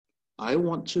I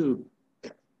want to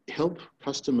help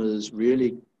customers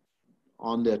really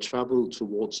on their travel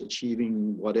towards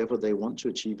achieving whatever they want to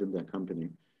achieve in their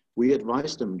company. We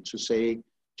advise them to say,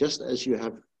 just as you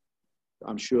have,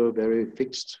 I'm sure, very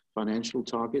fixed financial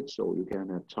targets, or you can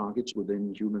have targets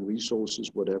within human resources,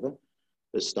 whatever,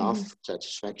 the staff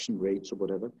satisfaction rates or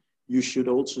whatever, you should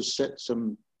also set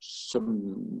some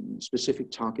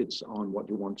specific targets on what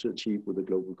you want to achieve with the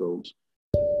global goals.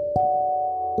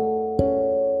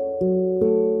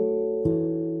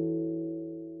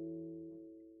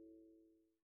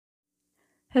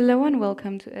 Hello and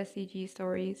welcome to SDG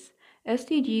Stories.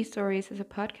 SDG Stories is a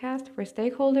podcast where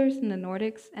stakeholders in the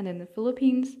Nordics and in the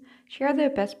Philippines share their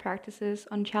best practices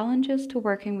on challenges to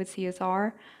working with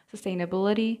CSR,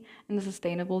 sustainability, and the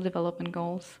Sustainable Development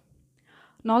Goals.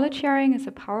 Knowledge sharing is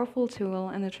a powerful tool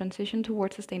in the transition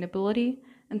towards sustainability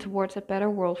and towards a better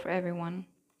world for everyone.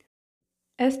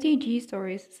 SDG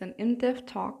Stories is an in-depth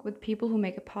talk with people who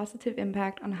make a positive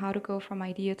impact on how to go from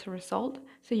idea to result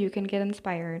so you can get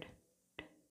inspired.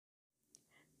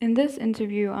 In this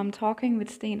interview, I'm talking with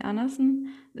Sten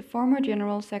Andersen, the former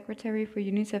General Secretary for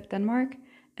UNICEF Denmark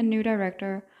and new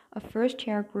Director of First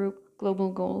Chair Group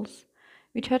Global Goals.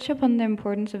 We touch upon the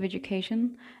importance of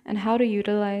education and how to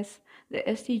utilize the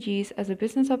SDGs as a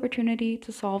business opportunity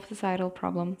to solve societal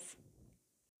problems.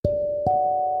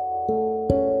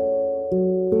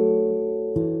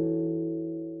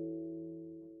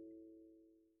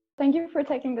 Thank you for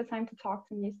taking the time to talk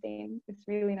to me, Sten. It's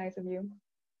really nice of you.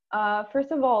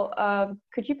 First of all,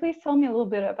 could you please tell me a little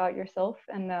bit about yourself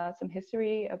and some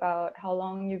history about how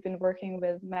long you've been working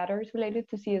with matters related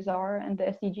to CSR and the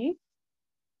SDGs?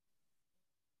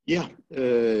 Yeah,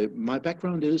 my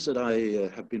background is that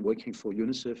I have been working for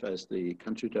UNICEF as the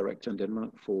country director in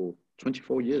Denmark for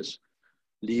 24 years,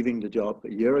 leaving the job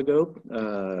a year ago.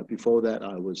 Before that,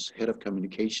 I was head of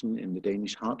communication in the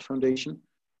Danish Heart Foundation.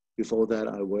 Before that,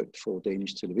 I worked for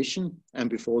Danish television. And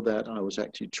before that, I was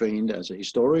actually trained as a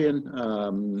historian,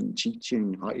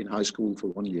 teaching in high school for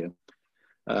 1 year.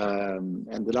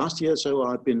 And the last year or so,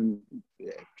 I've been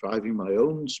driving my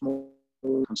own small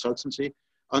consultancy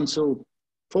until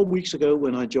 4 weeks ago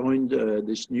when I joined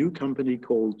this new company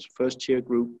called First Chair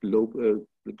Group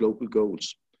Global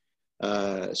Goals.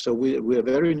 So we're a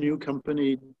very new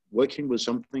company working with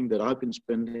something that I've been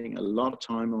spending a lot of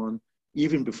time on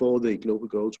even before the global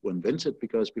goals were invented,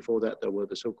 because before that there were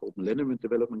the so-called Millennium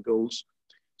Development Goals.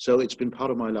 So it's been part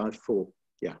of my life for,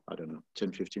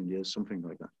 10-15 years, something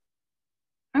like that.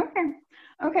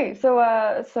 Okay. So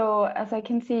as I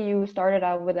can see, you started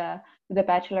out with a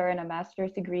bachelor and a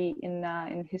master's degree in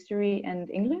history and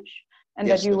English, and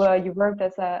yes, that you worked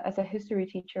as a history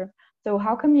teacher. So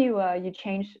how come you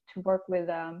changed to work with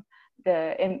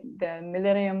the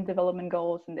Millennium Development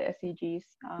Goals and the SDGs?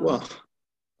 Well,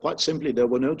 quite simply, there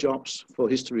were no jobs for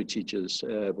history teachers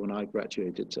when I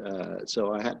graduated.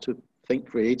 So I had to think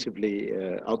creatively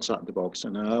outside the box.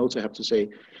 And I also have to say,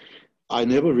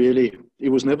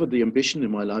 it was never the ambition in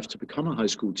my life to become a high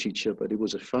school teacher, but it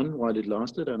was fun while it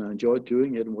lasted and I enjoyed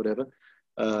doing it and whatever.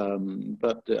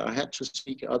 But I had to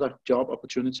seek other job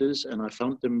opportunities and I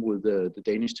found them with the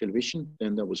Danish television.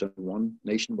 Then there was one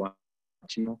nationwide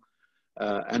channel.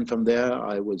 And from there,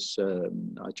 I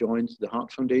joined the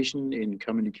Heart Foundation in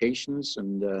communications,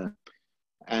 and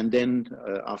then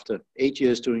after 8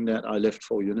 years doing that, I left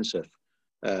for UNICEF,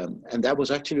 and that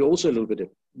was actually also a little bit,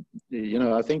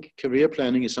 I think career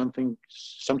planning is something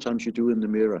sometimes you do in the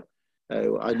mirror.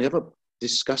 I never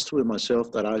discussed with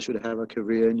myself that I should have a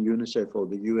career in UNICEF or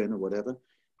the UN or whatever,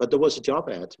 but there was a job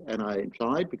ad, and I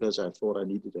applied because I thought I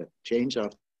needed a change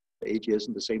after 8 years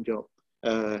in the same job.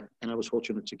 And I was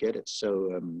fortunate to get it. So,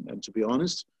 and to be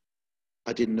honest,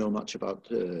 I didn't know much about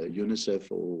UNICEF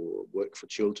or work for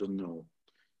children or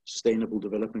sustainable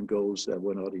development goals that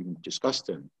were not even discussed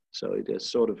then. So it has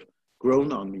sort of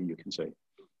grown on me, you can say.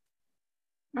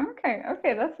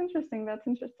 Okay, that's interesting.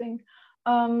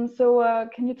 So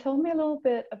can you tell me a little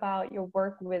bit about your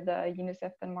work with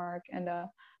UNICEF Denmark and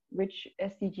which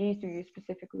SDGs do you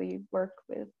specifically work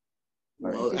with?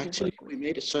 Well, actually, we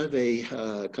made a survey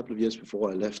a couple of years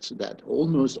before I left that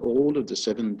almost all of the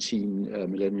 17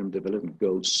 Millennium Development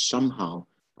Goals somehow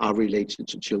are related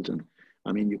to children.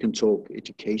 I mean, you can talk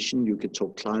education, you can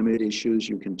talk climate issues,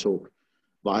 you can talk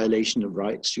violation of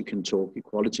rights, you can talk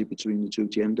equality between the two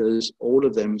genders. All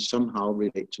of them somehow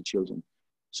relate to children.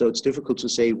 So it's difficult to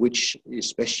say which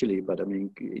especially, but I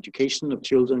mean, education of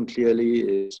children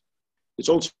clearly it's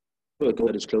also a goal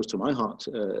that is close to my heart,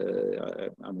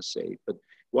 I must say. But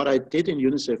what I did in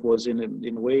UNICEF was in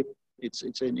a way,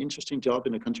 it's an interesting job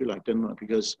in a country like Denmark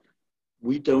because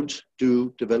we don't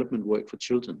do development work for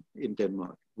children in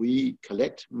Denmark. We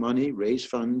collect money, raise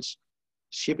funds,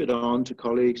 ship it on to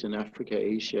colleagues in Africa,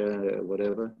 Asia,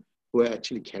 whatever, who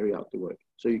actually carry out the work.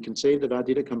 So you can say that I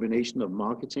did a combination of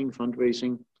marketing,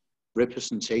 fundraising,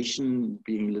 representation,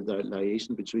 being the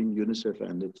liaison between UNICEF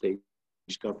and the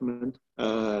Danish government,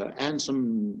 and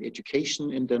some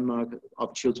education in Denmark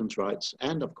of children's rights,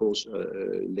 and of course,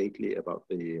 lately about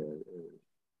the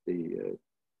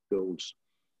goals.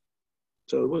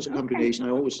 So it was a combination.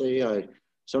 I always say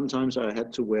sometimes I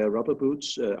had to wear rubber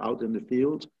boots out in the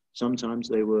field. Sometimes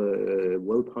they were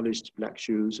well-polished black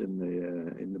shoes in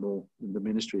the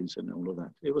ministries and all of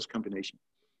that. It was a combination.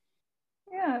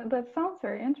 Yeah, that sounds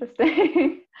very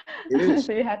interesting. It is.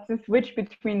 So you had to switch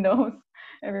between those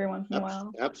every once in a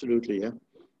while. Absolutely, yeah.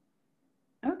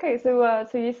 Okay, so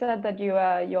so you said that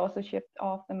you also shipped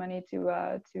off the money to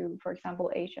for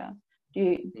example Asia.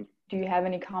 Do you have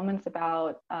any comments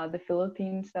about the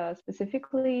Philippines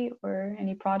specifically, or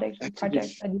any projects Actually,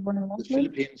 that you were involved the with?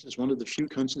 Philippines is one of the few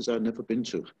countries I've never been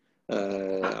to.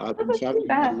 I've been That's too traveling a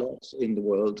bad. lot in the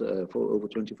world for over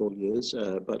 24 years,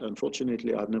 but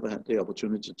unfortunately, I've never had the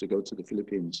opportunity to go to the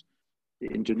Philippines.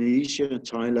 Indonesia,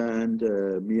 Thailand,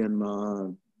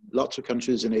 Myanmar, lots of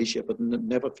countries in Asia, but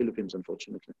never Philippines,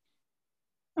 unfortunately.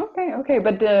 Okay.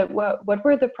 But what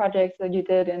were the projects that you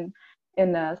did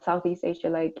in Southeast Asia,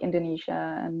 like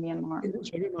Indonesia and Myanmar? It was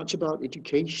very much about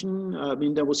education. I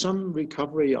mean, there was some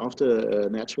recovery after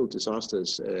natural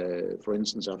disasters. For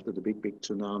instance, after the big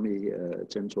tsunami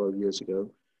 10, 12 years ago,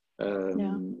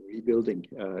 rebuilding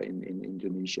in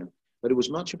Indonesia. But it was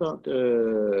much about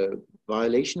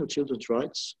violation of children's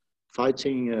rights,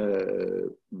 fighting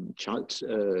child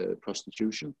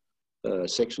prostitution,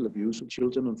 sexual abuse of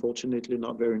children, unfortunately,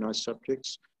 not very nice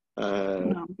subjects,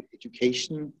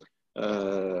 education,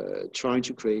 trying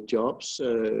to create jobs.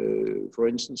 For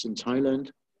instance, in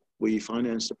Thailand, we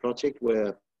financed a project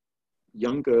where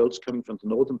young girls coming from the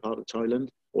northern part of Thailand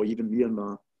or even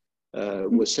Myanmar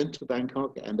were sent to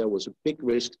Bangkok, and there was a big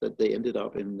risk that they ended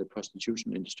up in the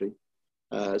prostitution industry.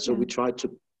 So we tried to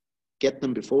get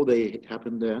them before they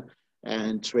happened there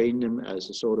and train them as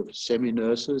a sort of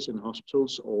semi-nurses in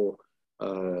hospitals or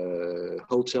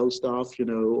hotel staff,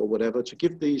 or whatever, to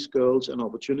give these girls an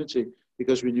opportunity,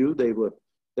 because we knew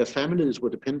their families were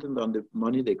dependent on the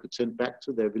money they could send back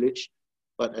to their village,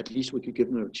 but at least we could give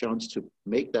them a chance to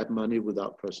make that money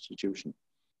without prostitution.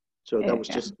 So that was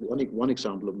just one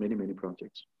example of many, many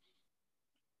projects.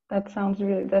 That sounds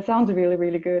really,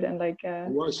 really good, and like it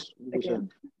was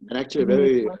and actually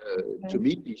very to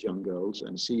meet these young girls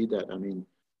and see that, I mean,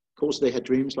 of course they had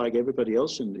dreams like everybody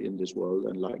else in this world,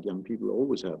 and like young people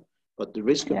always have, but the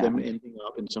risk of them ending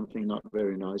up in something not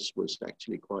very nice was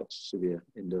actually quite severe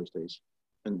in those days,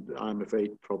 and I'm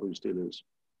afraid probably still is.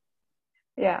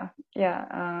 I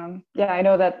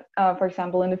know that for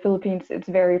example in the Philippines it's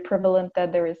very prevalent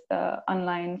that there is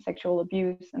online sexual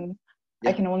abuse, and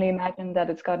I can only imagine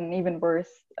that it's gotten even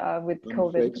worse with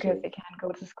COVID, because they can't go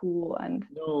to school. And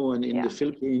in the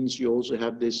Philippines you also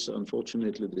have this,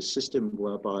 unfortunately, this system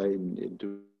whereby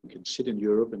you can sit in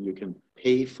Europe and you can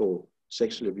pay for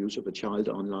sexual abuse of a child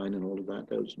online and all of that.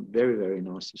 Those very, very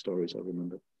nasty stories, I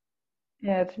remember.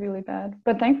 Yeah, it's really bad.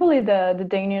 But thankfully the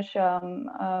Danish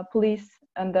police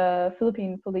and the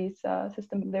Philippine police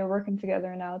system, they're working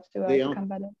together now to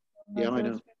combat it. Yeah, I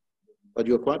know. But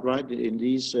you're quite right. In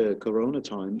these corona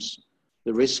times,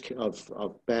 the risk of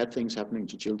bad things happening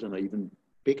to children are even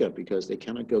bigger, because they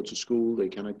cannot go to school, they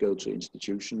cannot go to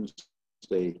institutions,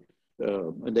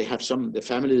 and they have the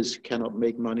families cannot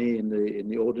make money in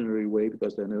the ordinary way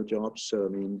because there are no jobs. So I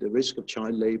mean, the risk of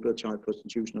child labor, child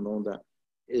prostitution, and all that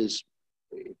is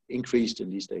increased in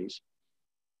these days.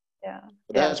 Yeah,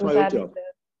 but that's my own job.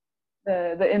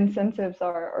 The incentives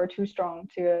are too strong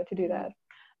to do that.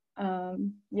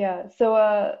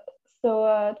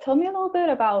 So tell me a little bit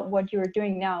about what you're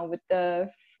doing now with the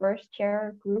First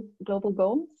Chair Group Global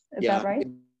Goals. Is that right?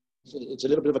 It's a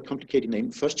little bit of a complicated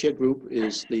name. First Chair Group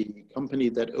is the company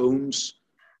that owns,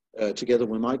 together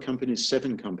with my company,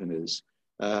 7 companies.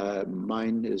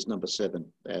 Mine is number 7.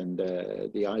 And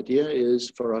the idea is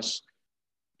for us,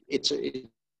 it's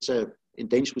in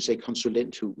Danish we say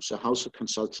konsulenthus, a house of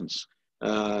consultants.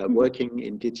 Working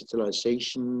in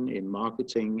digitalization, in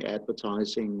marketing,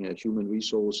 advertising, human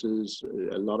resources,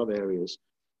 a lot of areas.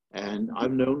 And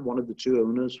I've known one of the 2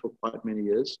 owners for quite many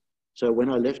years. So when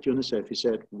I left UNICEF, he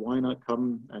said, why not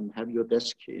come and have your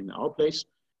desk in our place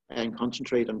and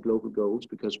concentrate on global goals?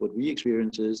 Because what we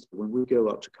experience is when we go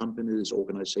up to companies,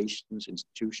 organizations,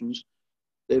 institutions,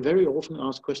 they very often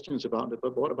ask questions about it,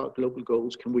 but what about global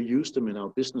goals? Can we use them in our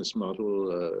business model?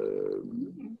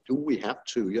 Do we have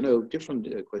to? You know, different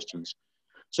questions.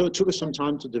 So it took us some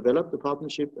time to develop the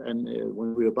partnership, and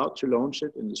when we were about to launch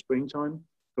it in the springtime,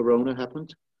 Corona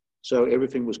happened. So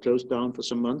everything was closed down for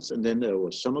some months, and then there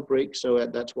was summer break. So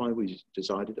that's why we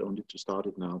decided only to start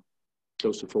it now,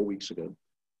 close to 4 weeks ago.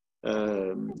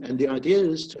 And the idea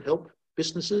is to help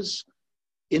businesses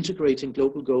integrating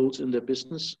global goals in their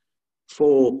business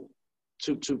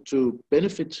to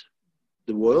benefit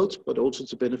the world, but also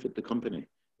to benefit the company.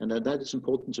 And that is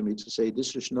important to me to say.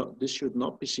 This should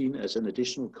not be seen as an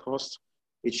additional cost.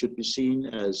 It should be seen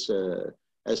as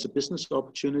a business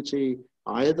opportunity,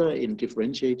 either in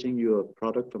differentiating your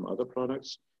product from other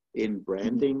products, in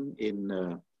branding,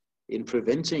 in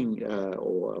preventing,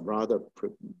 or rather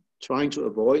trying to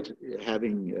avoid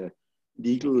having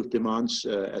legal demands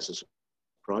as a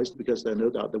surprise, because there no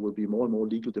doubt there will be more and more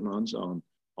legal demands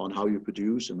on how you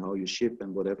produce and how you ship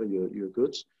and whatever your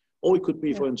goods. Or it could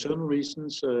be for internal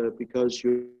reasons, because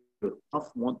you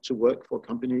want to work for a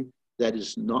company that is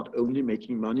not only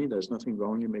making money, there's nothing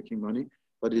wrong in making money,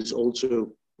 but is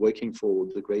also working for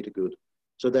the greater good.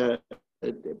 So there are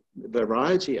a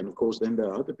variety, and of course then there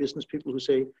are other business people who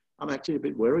say, I'm actually a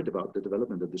bit worried about the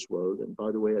development of this world. And by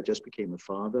the way, I just became a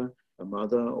father, a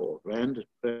mother, or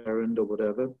grandparent, or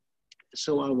whatever.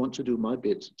 So I want to do my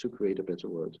bit to create a better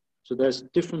world. So there's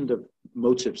different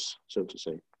motives, so to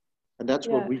say. And that's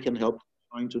what we can help,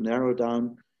 trying to narrow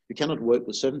down. You cannot work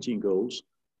with 17 goals.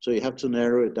 So you have to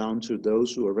narrow it down to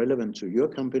those who are relevant to your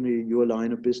company, your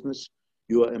line of business,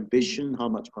 your ambition, how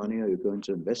much money are you going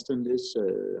to invest in this,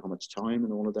 how much time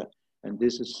and all of that. And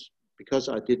this is because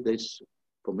I did this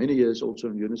for many years also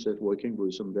in UNICEF, working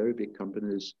with some very big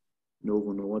companies,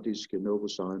 Novo Nordisk,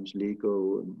 Novozymes,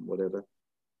 Lego, and whatever.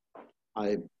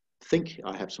 I think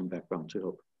I have some background to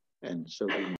help. And so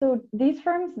these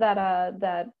firms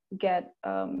that get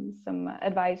some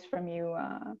advice from you,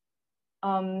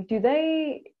 how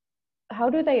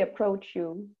do they approach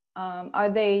you? Are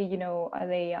they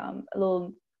a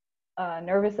little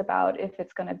nervous about if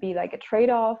it's going to be like a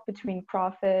trade-off between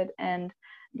profit and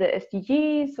the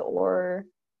SDGs, or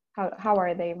how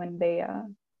are they when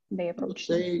they approach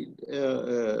you?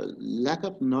 Lack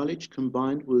of knowledge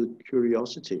combined with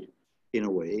curiosity, in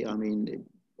a way. I mean,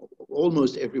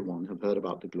 almost everyone have heard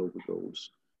about the global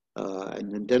goals.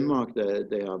 And in Denmark,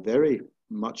 they are very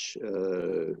much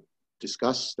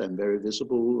discussed and very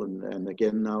visible. And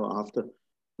again, now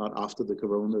not after the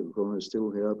corona is still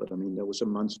here, but I mean, there were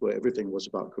some months where everything was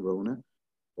about corona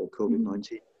or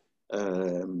COVID-19.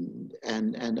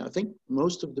 And I think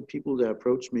most of the people that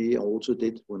approached me, I also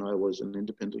did when I was an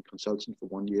independent consultant for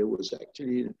 1 year, was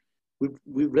actually,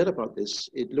 we've read about this.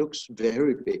 It looks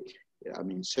very big. I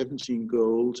mean, 17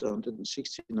 goals,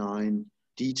 169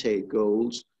 detailed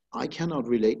goals. I cannot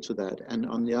relate to that. And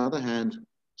on the other hand,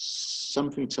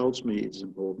 something tells me it's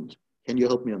important. Can you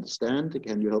help me understand?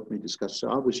 Can you help me discuss? So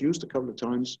I was used a couple of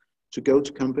times to go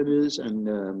to companies and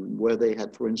where they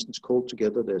had, for instance, called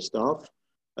together their staff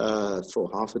for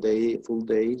half a day, a full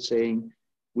day, saying,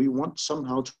 we want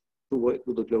somehow to work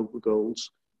with the global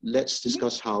goals. Let's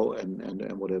discuss how and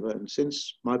whatever. And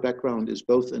since my background is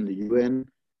both in the UN,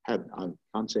 I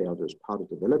can't say I was part of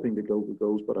developing the global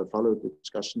goals, but I followed the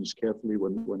discussions carefully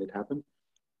when it happened.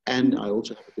 And I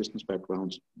also have a business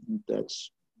background.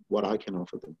 That's what I can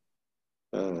offer them.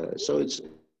 So it's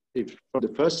from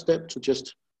the first step to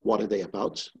just what are they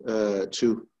about,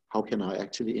 to how can I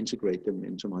actually integrate them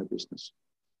into my business.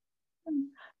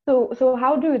 So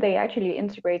how do they actually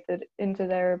integrate it into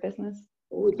their business?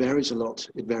 Oh, it varies a lot.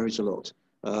 It varies a lot.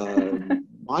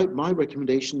 My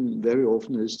recommendation very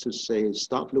often is to say,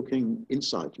 start looking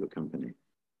inside your company.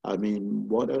 I mean,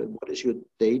 what is your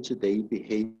day-to-day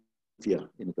behavior,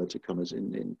 in inverted commas,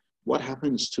 in what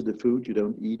happens to the food you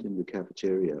don't eat in your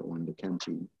cafeteria or in the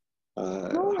canteen?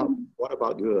 What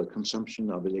about your consumption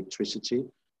of electricity?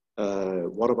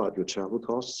 What about your travel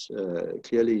costs?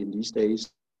 Clearly, in these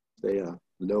days, they are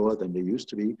lower than they used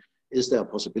to be. Is there a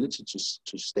possibility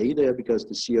to stay there because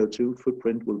the CO2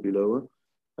 footprint will be lower?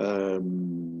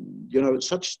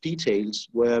 Such details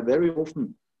where very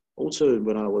often, also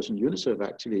when I was in UNICEF,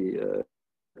 actually,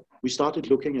 we started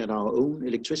looking at our own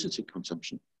electricity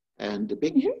consumption. And the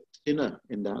big sinner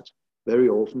in that very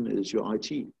often is your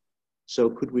IT. So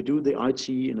could we do the IT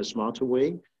in a smarter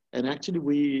way? And actually,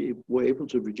 we were able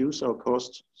to reduce our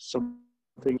costs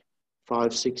something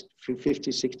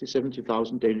 50, 60,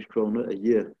 70,000 Danish kroner a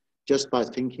year, just by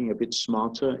thinking a bit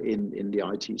smarter in the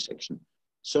IT section.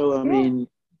 So, I mean,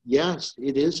 yes,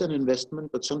 it is an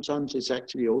investment, but sometimes it's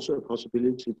actually also a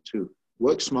possibility to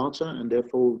work smarter and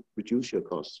therefore reduce your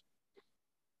costs.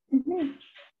 Mhm.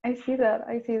 I see that.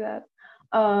 I see that.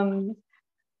 Um,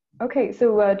 okay,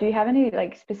 so do you have any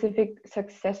like specific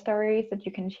success stories that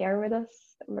you can share with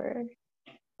us? Or...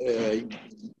 Uh,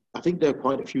 I think there are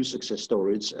quite a few success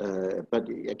stories, but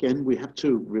again, we have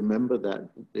to remember that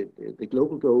the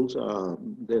global goals are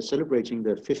they're celebrating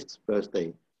their fifth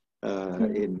birthday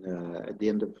Mm, in at the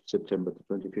end of September, the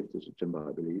 25th of September,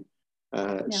 I believe.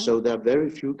 yeah. So there are very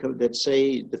few. Let's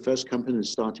say the first company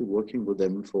started working with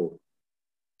them for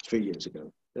 3 years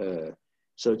ago.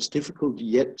 So it's difficult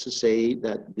yet to say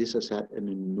that this has had an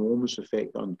enormous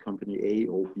effect on company A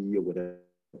or B or whatever.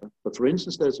 But for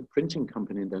instance, there's a printing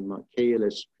company in Denmark,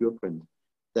 KLS Pureprint,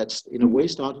 that's in a Mhm. way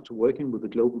started to working with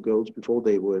the global goals before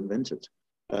they were invented.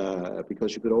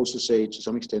 Because you could also say to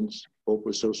some extent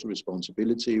corporate social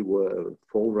responsibility were a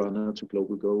forerunner to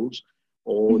global goals,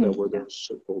 or there Mhm. were Yeah. those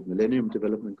so-called Millennium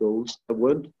Development Goals that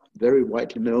weren't very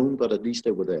widely known, but at least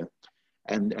they were there.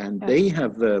 And Yeah. they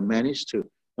have managed to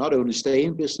not only stay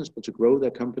in business, but to grow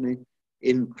their company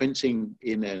in printing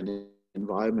in an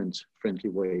environment-friendly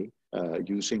way,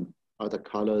 using other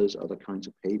colors, other kinds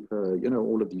of paper,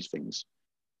 all of these things.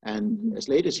 And Mhm. as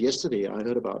late as yesterday, I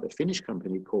heard about a Finnish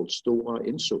company called Stora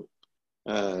Enso,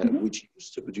 Mhm. which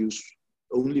used to produce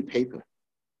only paper.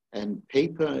 And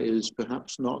paper is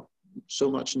perhaps not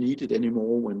so much needed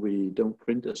anymore when we don't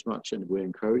print as much, and we're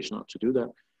encouraged not to do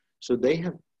that. So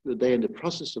they're in the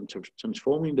process of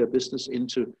transforming their business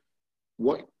into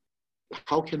what,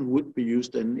 how can wood be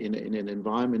used in an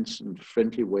environment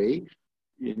friendly way,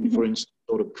 for Mhm. instance,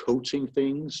 sort of coating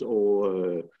things,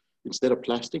 or instead of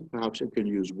plastic, perhaps you can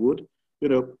use wood,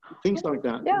 things like Okay.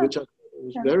 that, Yeah. which I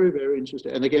was Yeah. very, very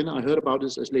interesting. And again, I heard about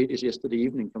this as late as yesterday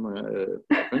evening from a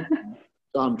friend.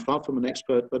 So I'm far from an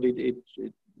expert, but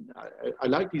I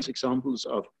like these examples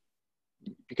of,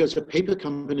 because a paper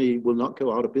company will not go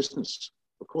out of business,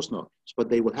 of course not, but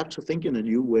they will have to think in a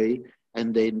new way.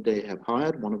 And then they have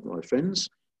hired one of my friends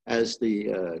as the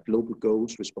global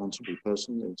goals responsible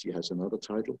person, and she has another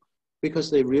title,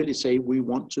 because they really say we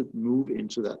want to move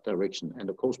into that direction. And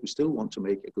of course, we still want to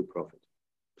make a good profit.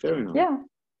 Fair enough. Yeah.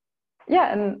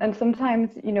 Yeah. And sometimes,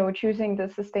 choosing the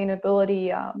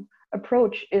sustainability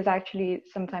approach is actually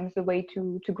sometimes the way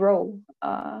to grow.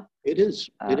 It is.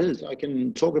 It Uh, is. I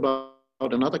can talk about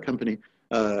another company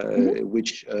mhm.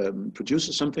 which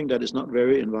produces something that is not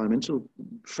very environmental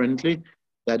friendly.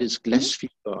 That is Mhm. glass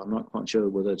fiber. I'm not quite sure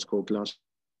whether it's called glass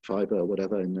fiber or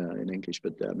whatever in English,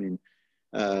 but I mean,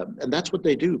 and that's what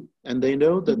they do. And they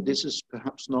know that Mhm. this is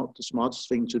perhaps not the smartest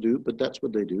thing to do, but that's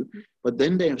what they do. But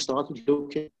then they have started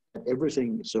looking at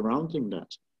everything surrounding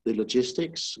that, the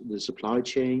logistics, the supply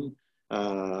chain,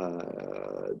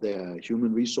 their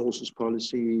human resources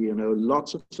policy,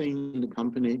 lots of things in the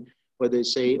company where they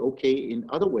say, okay, in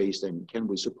other ways, then can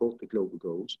we support the global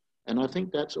goals? And I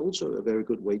think that's also a very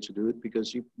good way to do it,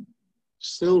 because you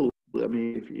still, I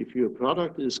mean, if your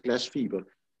product is glass fiber,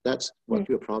 that's Mhm. what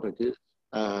your product is.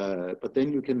 But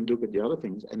then you can look at the other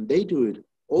things, and they do it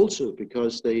also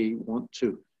because they want to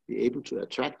be able to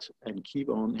attract and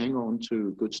hang on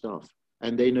to good stuff.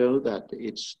 And they know that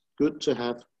it's good to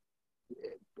have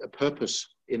a purpose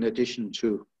in addition to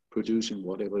producing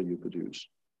whatever you produce.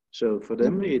 So for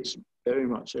them, Mhm. it's very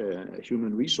much a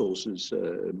human resources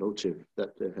motive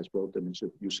that has brought them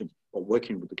into using or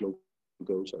working with the global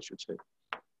goals, I should say.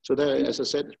 So there, Yeah. as I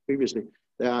said previously,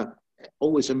 there are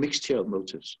always a mixture of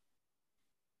motives.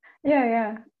 Yeah.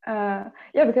 Yeah.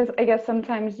 Yeah. Because I guess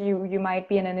sometimes you might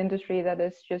be in an industry that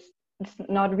is just it's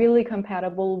not really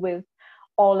compatible with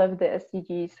all of the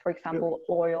SDGs, for Yeah, example,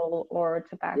 oil or yeah,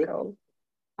 tobacco.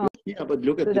 yeah, but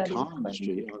look So at the that is car quite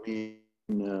industry. interesting.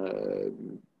 I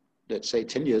mean, let's say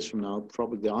 10 years from now,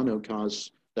 probably there are no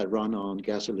cars that run on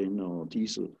gasoline or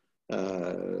diesel.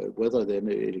 Whether then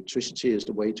electricity is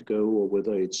the way to go, or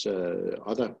whether it's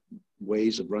other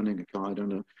ways of running a car, I don't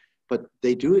know. But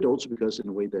they do it also because in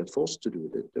a way they're forced to do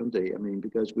it, don't they? I mean,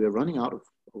 because we are running out of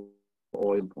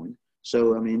oil point.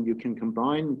 So, I mean, you can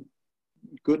combine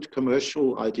good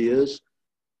commercial ideas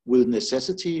with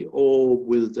necessity, or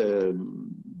with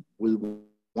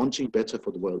wanting better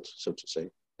for the world, so to say.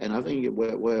 And I think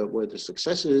where the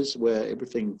success is, where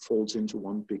everything falls into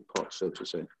one big pot, so to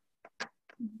say.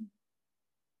 Mhm.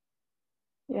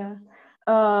 Yeah.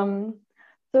 Um,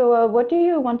 so what do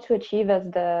you want to achieve as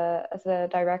a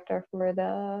director for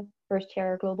the first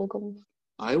year global goals?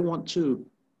 I want to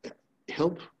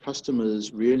help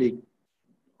customers really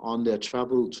on their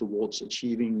travel towards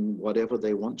achieving whatever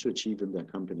they want to achieve in their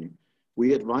company.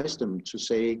 We advise them to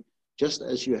say, just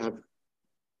as you have,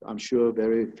 I'm sure,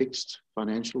 very fixed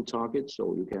financial targets,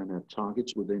 or you can have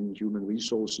targets within human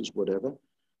resources, whatever,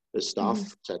 the Mhm.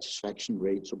 staff satisfaction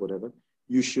rates or whatever,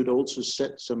 you should also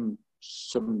set some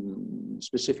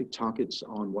specific targets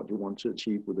on what you want to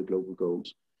achieve with the global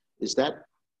goals. Is that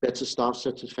better staff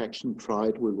satisfaction,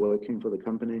 pride with working for the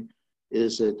company?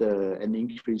 Is it an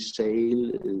increased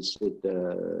sale? Is it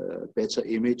a better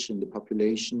image in the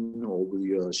population or with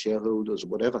your shareholders or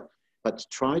whatever? But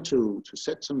try to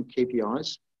set some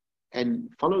KPIs and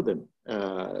follow them.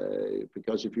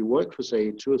 Because if you work for,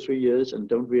 say, 2 or 3 years and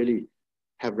don't really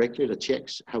have regular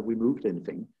checks, have we moved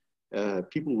anything?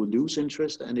 People will lose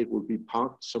interest and it will be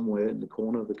parked somewhere in the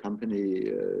corner of the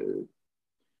company.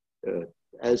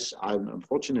 As I've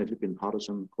unfortunately been part of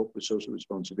some corporate social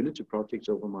responsibility projects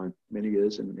over my many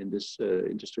years in this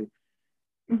industry,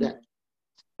 that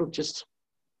just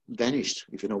vanished,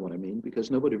 if you know what I mean, because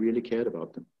nobody really cared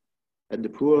about them. And the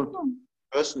poor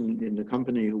person in the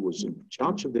company who was in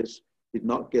charge of this did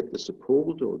not get the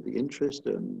support or the interest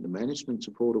and the management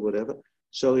support or whatever.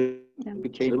 So it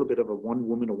became a little bit of a one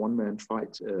woman or one man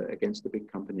fight against the big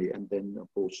company. And then, of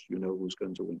course, you know who's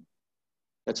going to win.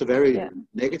 That's a very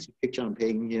negative picture I'm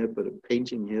painting here,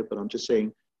 but I'm just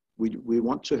saying we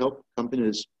want to help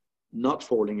companies not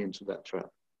falling into that trap.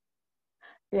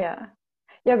 Yeah,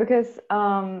 because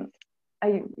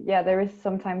there is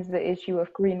sometimes the issue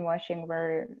of greenwashing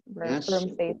where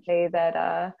firms they say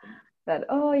that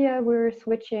oh yeah, we're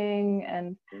switching,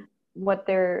 and what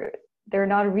they're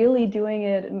not really doing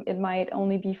it. It might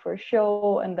only be for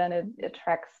show, and then it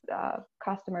attracts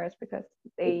customers because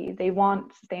they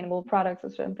want sustainable products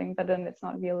or something, but then it's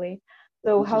not really.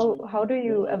 So how do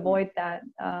you avoid that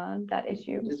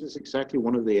issue? This is exactly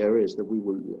one of the areas that we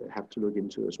will have to look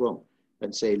into as well,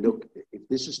 and say, look, if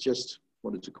this is just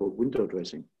what is it called, window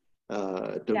dressing,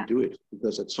 don't do it,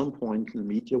 because at some point the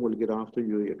media will get after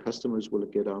you, your customers will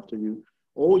get after you,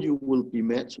 or you will be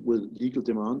met with legal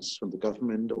demands from the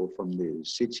government or from the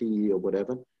city or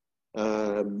whatever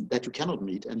that you cannot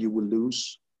meet, and you will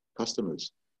lose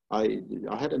customers. I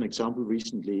had an example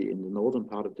recently in the northern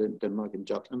part of Denmark, in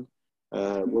Jutland,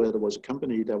 where there was a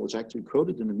company that was actually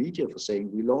quoted in the media for saying,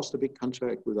 we lost a big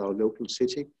contract with our local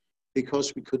city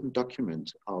because we couldn't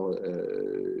document our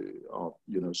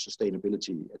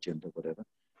sustainability agenda, whatever,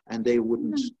 and they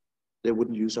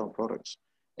wouldn't use our products.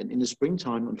 And in the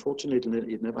springtime,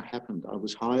 unfortunately, it never happened. I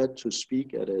was hired to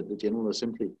speak at the General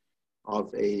Assembly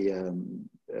of a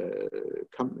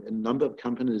number of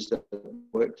companies that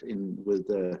worked with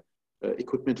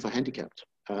equipment for handicapped.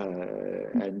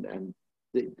 And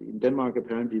in Denmark,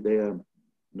 apparently, they are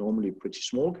normally pretty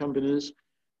small companies.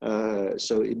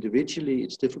 So individually,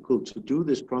 it's difficult to do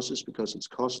this process because it's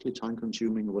costly,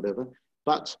 time-consuming, or whatever.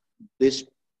 But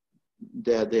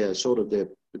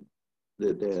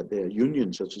their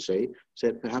union, so to say,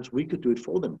 said perhaps we could do it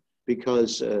for them,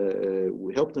 because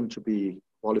we helped them to be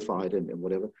qualified and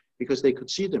whatever, because they could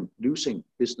see them losing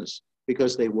business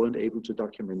because they weren't able to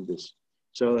document this.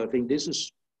 So I think this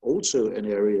is also an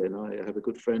area, and I have a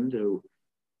good friend who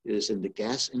is in the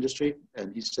gas industry,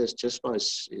 and he says just by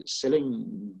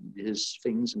selling his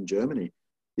things in Germany,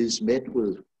 he's met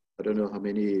with, I don't know how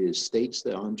many states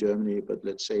there are in Germany, but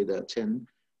let's say there are 10,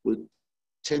 with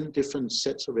 10 different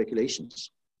sets of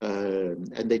regulations,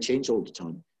 and they change all the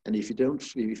time. And if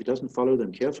he doesn't follow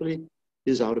them carefully,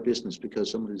 he's out of business, because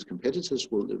some of his competitors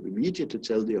will immediately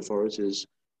tell the authorities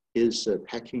his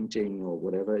packaging or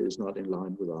whatever is not in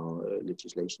line with our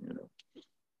legislation. You know.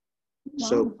 Wow.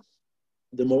 So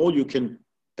the more you can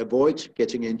avoid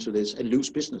getting into this and lose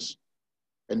business.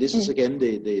 And this is again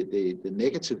the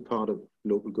negative part of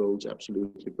global goals,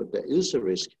 absolutely. But there is a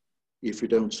risk if you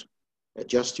don't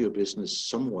adjust your business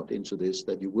somewhat into this,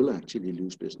 that you will actually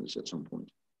lose business at some point.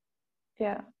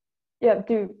 I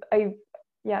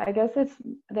guess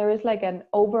there is like an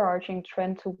overarching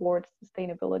trend towards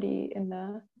sustainability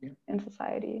in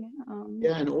society.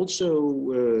 And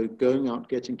also going out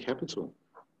getting capital.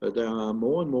 There are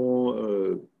more and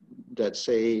more that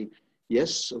say,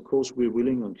 yes, of course, we're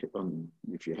willing on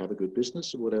if you have a good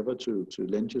business or whatever to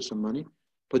lend you some money,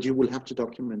 but you will have to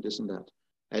document this and that.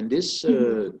 And this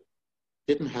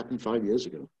didn't happen 5 years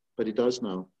ago, but it does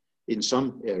now in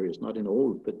some areas, not in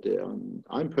all. But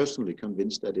I'm personally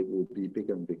convinced that it will be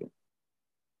bigger and bigger.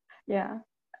 Yeah,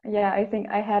 I think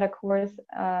I had a course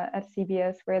at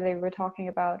CBS where they were talking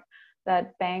about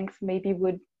that banks maybe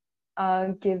would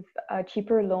give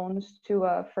cheaper loans to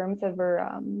firms that were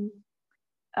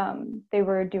they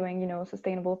were doing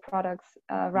sustainable products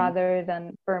rather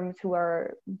than firms who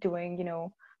are doing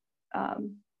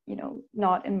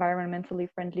not environmentally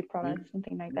friendly products,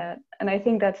 something like that. And I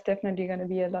think that's definitely going to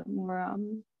be a lot more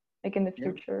like in the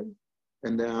future.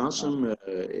 And there are some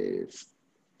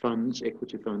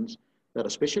equity funds that are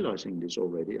specializing in this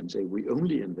already, and say we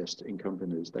only invest in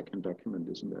companies that can document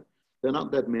this and that. There are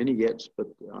not that many yet, but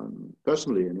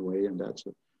personally anyway, and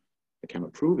I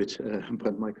cannot prove it,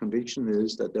 but my conviction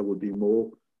is that there will be more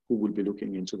who will be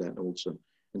looking into that also.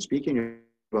 And speaking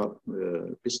about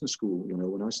business school, you know,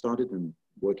 when I started in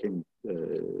working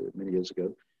many years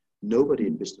ago, nobody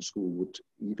in business school would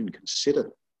even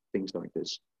consider things like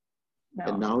this. No.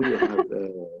 And now you have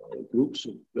groups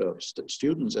of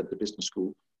students at the business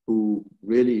school who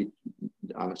really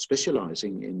are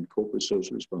specializing in corporate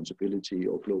social responsibility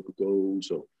or global goals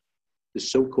or the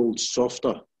so-called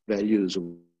softer values or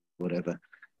whatever,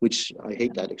 which I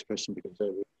hate that expression because I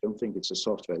don't think it's a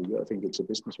soft value. I think it's a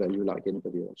business value like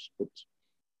anybody else. But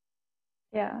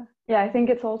yeah, I think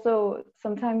it's also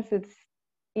sometimes it's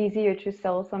easier to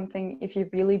sell something if you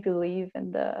really believe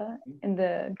in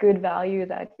the good value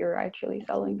that you're actually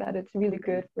selling, that it's really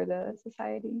good for the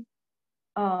society.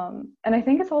 And I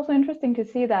think it's also interesting to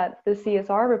see that the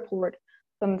CSR report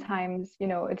sometimes, you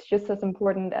know, it's just as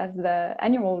important as the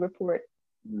annual report.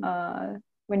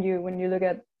 When you look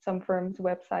at some firm's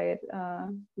website,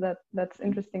 that's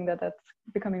interesting that's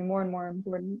becoming more and more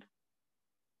important.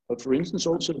 But for instance,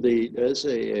 also there's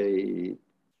a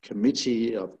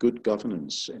committee of good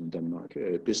governance in Denmark,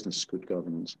 business good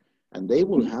governance, and they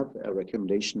will have a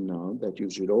recommendation now that you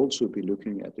should also be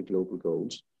looking at the global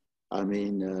goals. I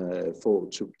mean,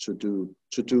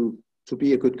 to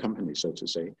be a good company, so to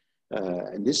say.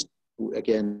 And this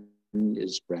again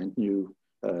is brand new.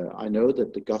 I know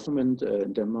that the government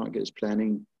in Denmark is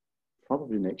planning,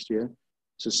 probably next year,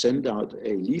 to send out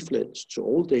a leaflet to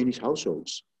all Danish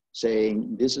households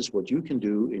saying this is what you can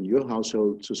do in your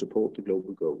household to support the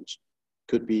global goals.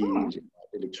 Could be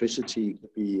electricity,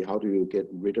 could be how do you get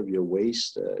rid of your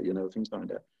waste, you know, things like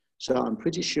that. So I'm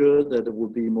pretty sure that there will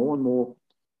be more and more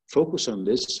focus on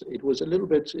this. It was a little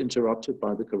bit interrupted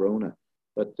by the corona,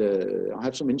 but I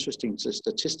have some interesting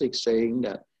statistics saying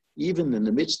that even in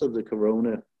the midst of the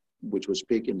corona, which was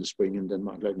big in the spring in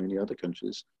Denmark, like many other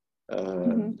countries, there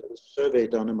was a survey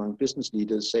done among business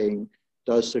leaders saying,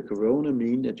 does the corona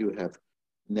mean that you have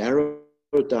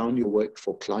narrowed down your work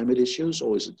for climate issues,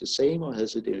 or is it the same, or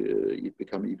has it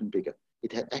become even bigger?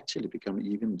 It had actually become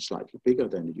even slightly bigger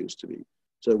than it used to be.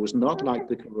 So it was not like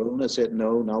the corona said,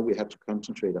 no, now we have to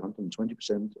concentrate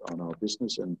 120% on our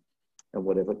business and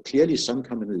whatever. Clearly, some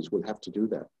companies will have to do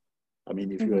that. I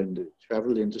mean, if you're in the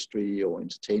travel industry or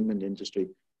entertainment industry,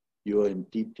 you're in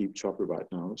deep, deep trouble right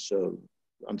now. So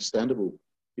understandable,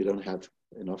 you don't have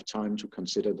enough time to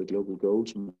consider the global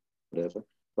goals and whatever.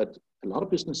 But a lot of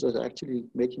businesses are actually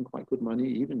making quite good money,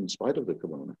 even in spite of the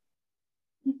corona.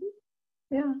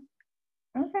 Yeah.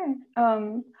 Okay.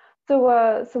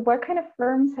 So what kind of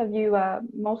firms have you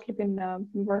mostly been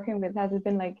working with? Has it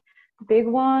been like big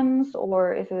ones,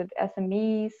 or is it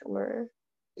SMEs, or?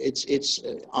 It's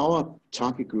our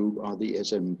target group are the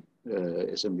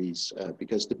SMEs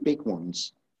because the big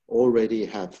ones already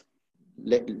have.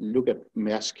 Look at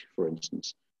Maersk, for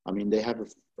instance. I mean, they have a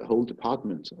whole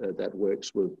department that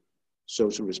works with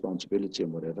social responsibility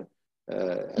and whatever.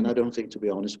 And I don't think, to be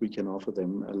honest, we can offer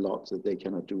them a lot that they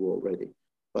cannot do already.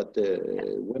 But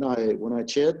when I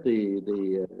chaired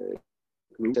the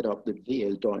group, set up the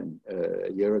DL Døgn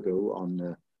a year ago on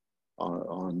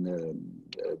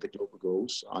the global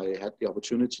goals, I had the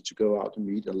opportunity to go out and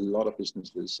meet a lot of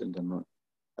businesses in Denmark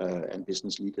and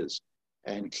business leaders.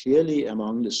 And clearly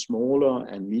among the smaller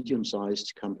and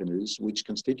medium-sized companies, which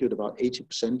constitute about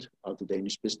 80% of the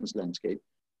Danish business landscape,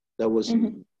 there was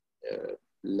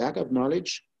lack of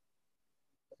knowledge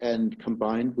and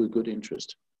combined with good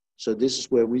interest. So this is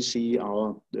where we see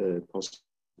our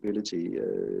possibility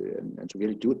and to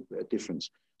really do a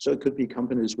difference. So it could be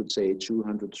companies with, say,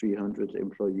 200, 300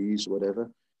 employees, whatever,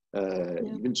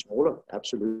 even smaller,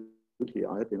 absolutely.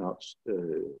 I have been out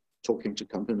talking to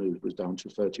companies with down to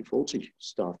 30, 40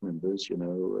 staff members, you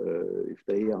know, if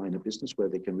they are in a business where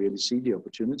they can really see the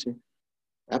opportunity,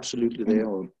 absolutely,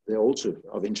 they're also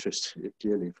of interest,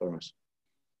 clearly, for us.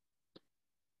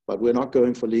 But we're not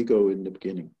going for Lego in the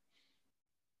beginning.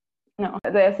 No, the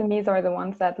SMEs are the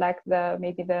ones that lack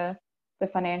maybe the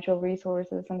financial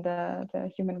resources and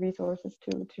the human resources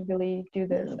to really do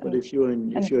this. Yeah, but if you're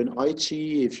in IT,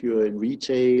 if you're in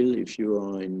retail, if you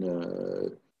are in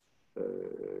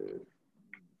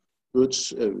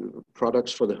goods,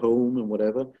 products for the home and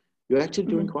whatever, you're actually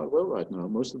doing quite well right now.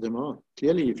 Most of them are.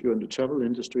 Clearly, if you're in the travel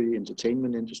industry,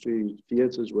 entertainment industry,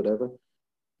 theaters, whatever,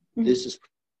 this is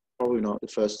probably not the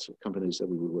first companies that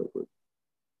we will work with.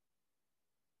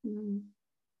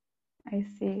 I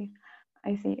see.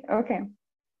 Okay.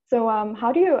 So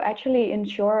how do you actually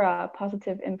ensure a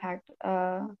positive impact?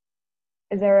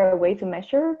 Is there a way to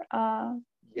measure?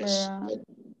 Yes.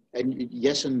 And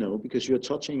yes and no, because you're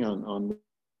touching on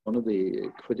one of the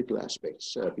critical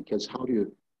aspects, because how do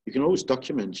you can always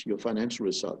document your financial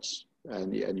results,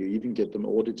 and you even get them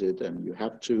audited, and you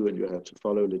have to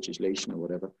follow legislation or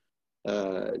whatever.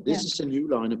 This is a new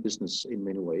line of business in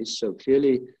many ways. So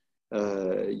clearly,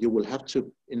 you will have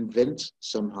to invent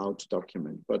somehow to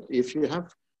document. But if you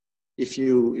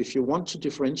want to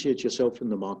differentiate yourself in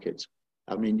the market,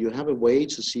 I mean, you have a way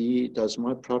to see, does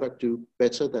my product do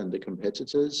better than the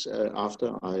competitors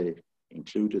after I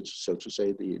included, so to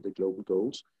say, the global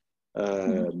goals?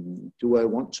 Do I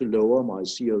want to lower my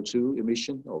CO2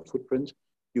 emission or footprint?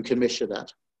 You can measure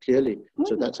that clearly.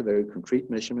 So that's a very concrete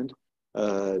measurement.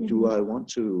 Do I want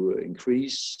to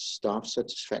increase staff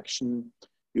satisfaction?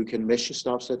 You can measure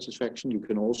staff satisfaction. You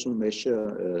can also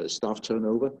measure staff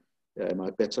turnover. Am I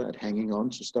better at hanging on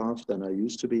to staff than I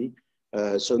used to be?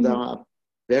 So there are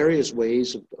various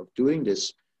ways of doing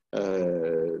this.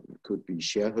 Could be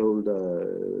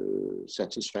shareholder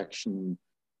satisfaction.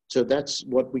 So that's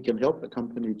what we can help a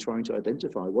company trying to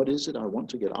identify. What is it I want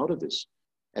to get out of this?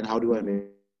 And how do I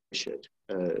measure it?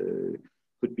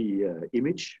 Could be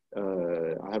image.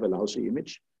 I have a lousy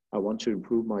image. I want to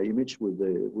improve my image with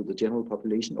the general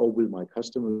population, or with my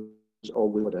customers, or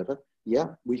with whatever. Yeah,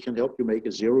 we can help you make a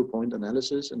 0-point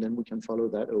analysis, and then we can follow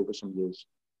that over some years.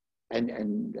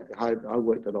 And I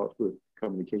worked a lot with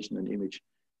communication and image.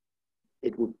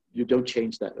 You don't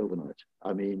change that overnight.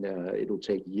 I mean, it'll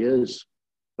take years,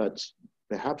 but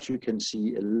perhaps you can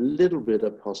see a little bit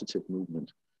of positive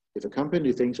movement. If a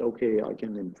company thinks, okay, I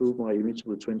can improve my image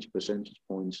with 20 percentage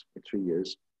points in 3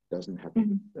 years, doesn't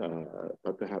happen.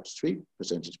 But perhaps 3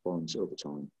 percentage points over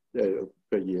time,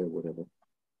 per year, whatever.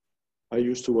 I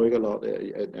used to work a lot,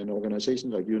 an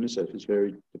organization like UNICEF is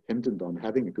very dependent on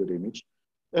having a good image.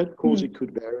 Of course, it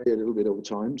could vary a little bit over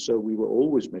time, so we were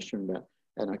always measuring that.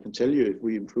 And I can tell you, if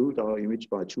we improved our image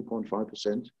by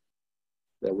 2.5%,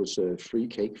 that was a free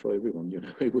cake for everyone. You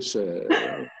know, it was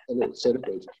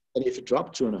celebrated. And if it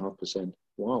dropped 2.5%,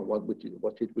 wow, what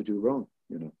did we do wrong?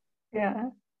 You know. Yeah.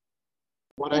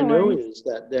 What I know is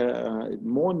that there are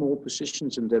more and more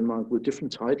positions in Denmark with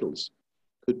different titles.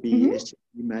 Could be SDG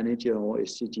manager or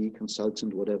SDG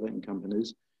consultant, whatever, in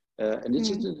companies. And this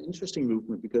is an interesting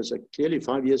movement, because clearly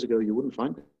 5 years ago you wouldn't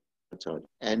find that title.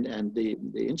 And the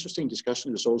interesting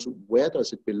discussion is also, where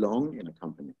does it belong in a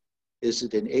company? Is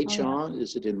it in HR?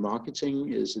 Is it in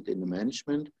marketing? Is it in the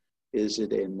management? Is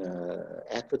it in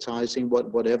advertising?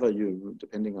 Whatever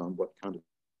depending on what kind of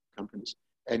companies.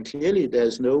 And clearly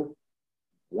there's no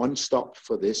one stop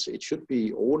for this. It should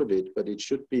be all of it, but it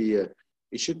should be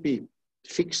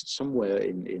fixed somewhere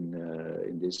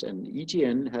in this. And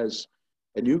EGN has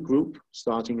a new group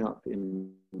starting up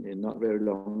in not very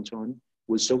long time,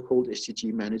 with so-called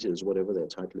SDG managers, whatever their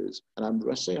title is. And I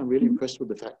must say, I'm really impressed with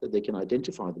the fact that they can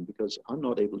identify them, because I'm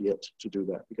not able yet to do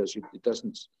that, because it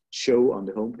doesn't show on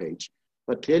the homepage.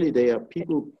 But clearly they are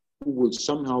people who will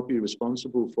somehow be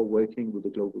responsible for working with the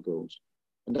global goals.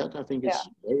 And that, I think, is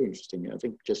very interesting. I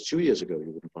think just 2 years ago,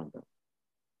 you wouldn't find that.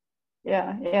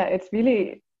 Yeah,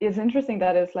 it's interesting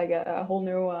that it's like a whole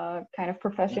new kind of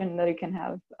profession that you can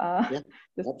have just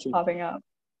absolutely. Popping up.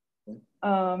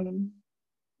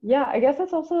 I guess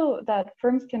that's also that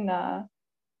firms can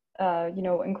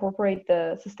incorporate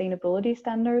the sustainability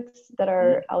standards that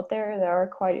are out there. There are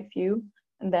quite a few,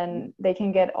 and then they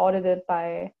can get audited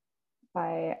by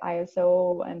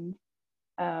ISO and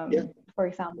for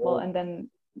example, and then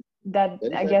that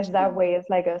I guess that way is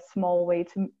like a small way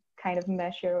to kind of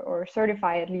measure or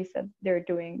certify at least that they're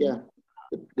doing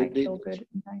actual good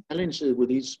impact. The challenge with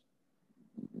these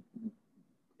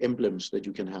emblems that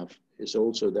you can have is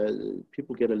also that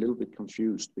people get a little bit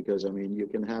confused, because I mean, you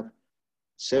can have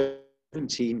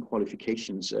 17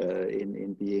 qualifications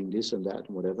in being this and that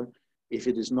and whatever. If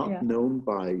it is not known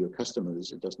by your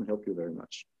customers, it doesn't help you very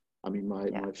much. I mean, my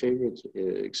favorite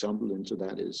example into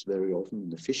that is very often in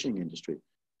the fishing industry.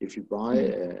 If you buy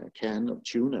a can of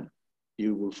tuna,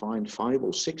 you will find 5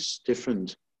 or 6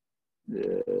 different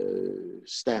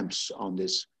stamps on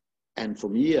this. And for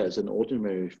me, as an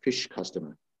ordinary fish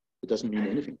customer, it doesn't mean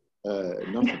anything.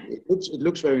 Nothing. It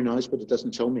looks very nice, but it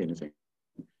doesn't tell me anything.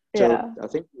 So I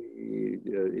think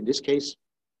in this case,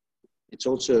 it's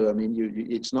also, I mean,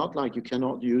 it's not like you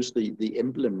cannot use the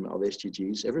emblem of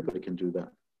SDGs. Everybody can do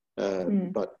that.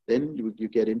 But then you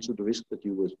get into the risk that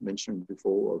you were mentioning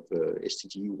before of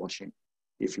SDG washing.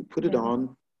 If you put it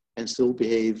on and still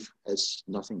behave as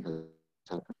nothing has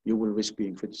happened, you will risk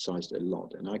being criticized a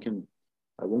lot. And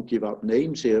I won't give out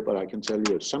names here, but I can tell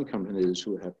you of some companies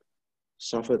who have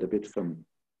suffered a bit from,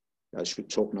 I should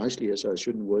talk nicely as I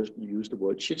shouldn't use the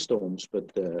word shitstorms,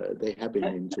 but they have been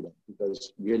into that,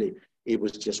 because really it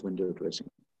was just window dressing.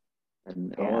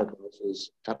 And Yeah. our advice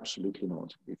is absolutely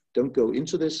not. Don't go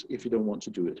into this if you don't want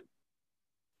to do it.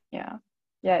 Yeah.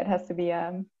 Yeah, it has to be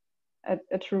a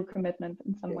true commitment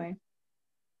in some way.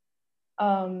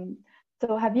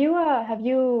 So have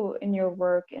you in your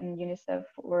work in UNICEF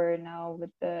or now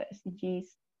with the SDGs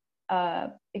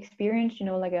experienced,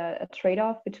 like a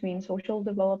trade-off between social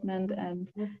development and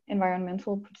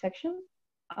environmental protection?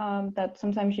 That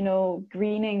sometimes,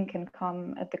 greening can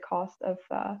come at the cost of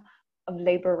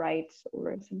labor rights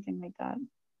or something like that.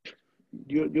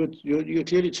 You're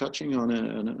clearly touching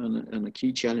on a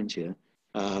key challenge here.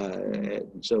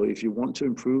 So if you want to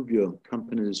improve your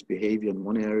company's behavior in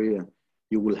one area,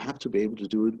 you will have to be able to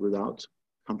do it without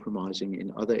compromising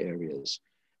in other areas.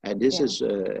 And this is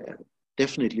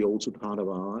definitely also part of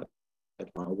our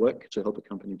work to help a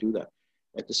company do that.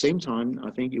 At the same time,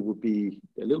 I think it would be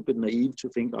a little bit naive to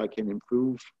think I can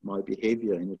improve my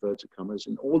behavior in inverted commas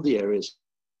in all the areas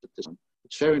at this time.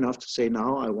 It's fair enough to say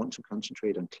now I want to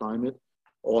concentrate on climate,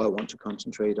 or I want to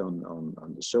concentrate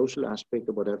on the social aspect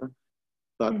or whatever,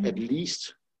 but at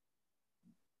least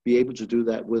be able to do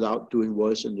that without doing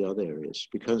worse in the other areas,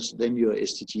 because then your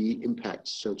SDG impact,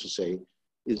 so to say,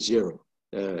 is zero,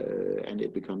 and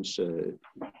it becomes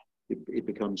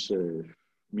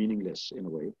meaningless in a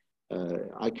way.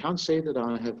 I can't say that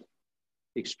I have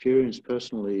experienced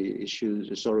personally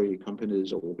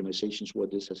companies or organizations where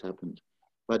this has happened,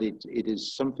 but it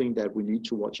is something that we need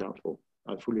to watch out for.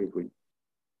 I fully agree.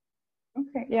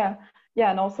 Okay, yeah,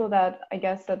 and also that I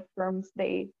guess that firms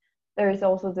there is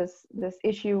also this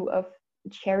issue of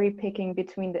cherry picking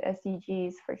between the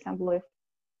SDGs. For example,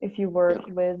 if you work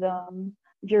with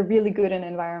if you're really good in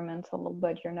environmental,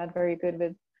 but you're not very good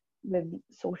with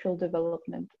social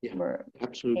development or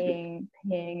absolutely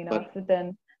paying enough,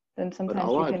 then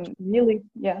sometimes you can really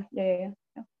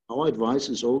Our advice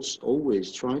is also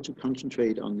always try to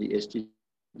concentrate on the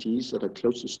SDGs that are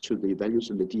closest to the values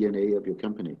and the DNA of your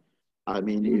company. I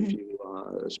mean, if you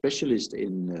are a specialist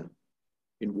in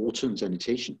water and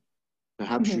sanitation,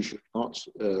 perhaps you should not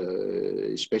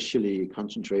especially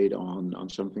concentrate on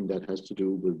something that has to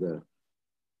do with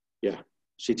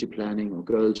city planning or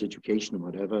girls' education or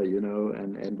whatever,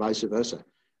 and vice versa.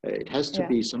 It has to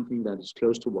be something that is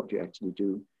close to what you actually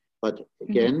do. But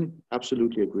again,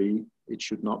 absolutely agree. It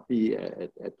should not be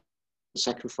at the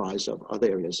sacrifice of other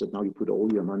areas that now you put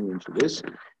all your money into this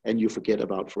and you forget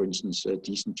about, for instance,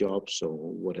 decent jobs or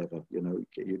whatever.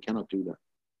 You cannot do that.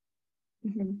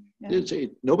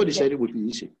 Nobody said it would be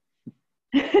easy.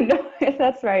 No,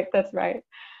 that's right.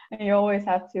 And you always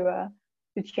have to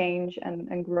change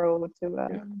and grow to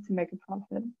make a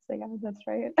profit. So yeah, that's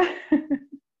right.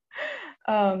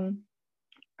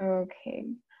 Okay.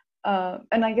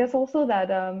 And I guess also that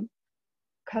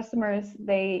customers,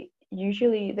 they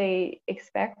usually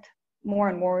expect more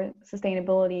and more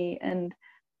sustainability and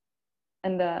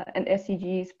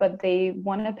SDGs, but they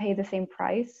want to pay the same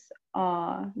price.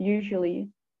 Usually,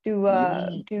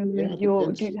 have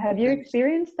you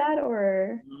experienced that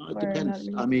or? It depends.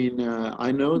 Really? I mean,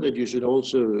 I know that you should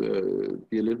also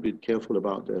be a little bit careful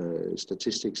about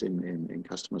statistics in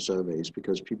customer surveys,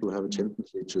 because people have a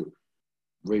tendency to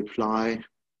reply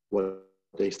what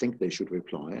they think they should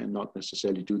reply and not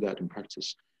necessarily do that in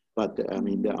practice. But I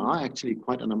mean, there are actually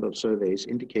quite a number of surveys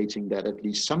indicating that at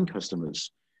least some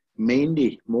customers,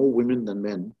 mainly more women than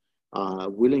men, are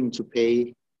willing to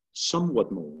pay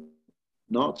somewhat more,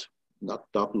 not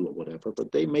double or whatever,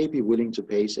 but they may be willing to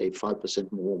pay, say,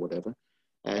 5% more or whatever.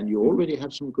 And you already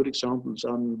have some good examples.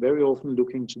 I'm very often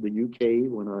looking to the UK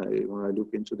when I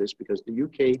look into this, because the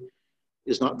UK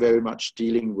is not very much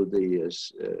dealing with the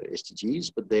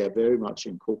SDGs, but they are very much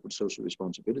in corporate social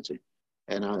responsibility.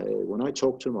 And when I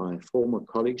talked to my former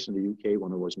colleagues in the UK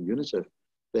when I was in UNICEF,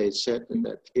 they said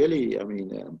that clearly, I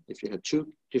mean, if you have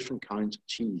two different kinds of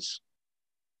teas,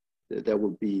 there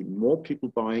will be more people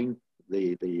buying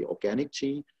the organic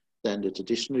tea than the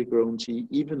traditionally grown tea,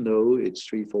 even though it's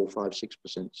 3, 4, 5,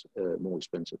 6% more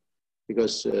expensive,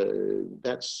 because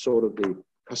that's sort of the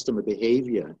customer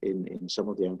behavior in some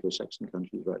of the Anglo-Saxon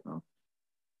countries right now.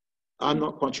 I'm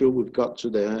not quite sure we've got to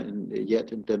there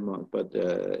yet in Denmark, but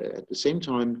at the same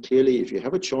time, clearly, if you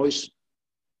have a choice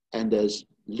and there's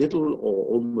little or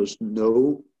almost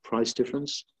no price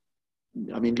difference,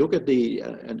 I mean, look at the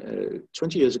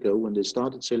 20 years ago when they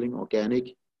started selling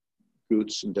organic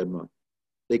goods in Denmark,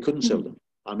 they couldn't sell them.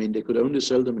 I mean, they could only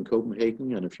sell them in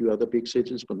Copenhagen and a few other big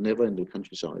cities, but never in the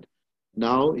countryside.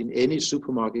 Now, in any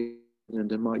supermarket in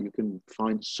Denmark, you can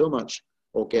find so much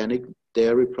organic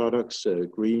dairy products,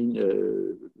 green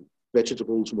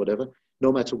vegetables, whatever,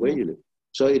 no matter where you live.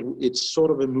 So it's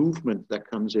sort of a movement that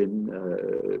comes in,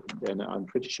 and I'm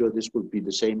pretty sure this will be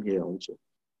the same here also.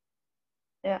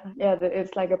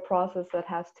 It's like a process that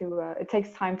has to, it takes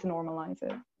time to normalize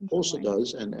it. Also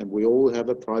does, and we all have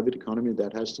a private economy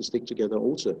that has to stick together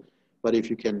also. But if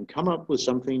you can come up with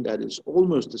something that is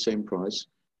almost the same price,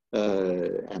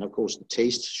 and of course the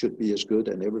taste should be as good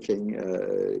and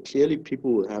everything, clearly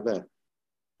people will have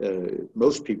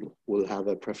most people will have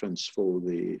a preference for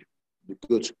the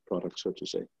good product, so to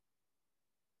say.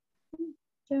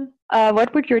 Yeah.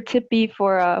 What would your tip be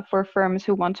for firms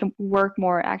who want to work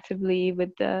more actively with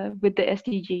the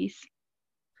SDGs?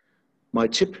 My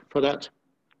tip for that?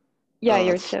 Yeah,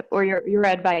 your tip or your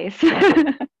advice.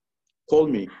 Call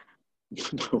me.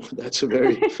 No, that's a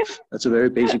very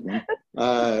basic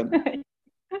one.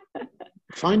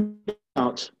 Find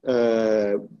out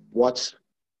what.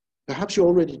 Perhaps you're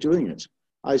already doing it.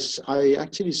 I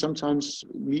actually sometimes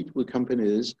meet with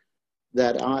companies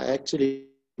that are actually,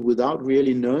 without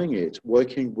really knowing it,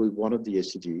 working with one of the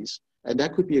SDGs, and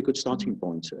that could be a good starting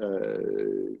point.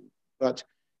 But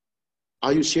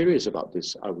are you serious about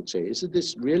this? I would say, is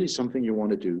this really something you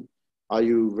want to do? Are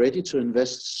you ready to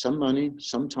invest some money,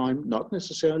 some time, not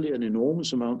necessarily an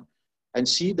enormous amount, and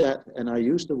see that? And I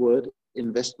use the word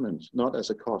investment, not as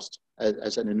a cost,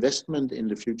 as an investment in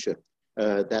the future.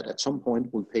 That at some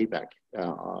point will pay back.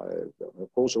 Of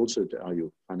course, also, are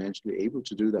you financially able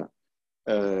to do that?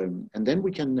 And then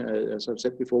we can, as I've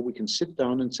said before, we can sit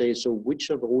down and say, so which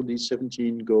of all these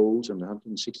 17 goals and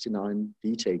 169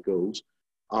 detailed goals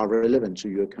are relevant to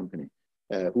your company?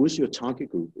 Who is your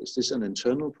target group? Is this an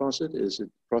internal process? Is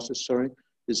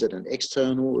it an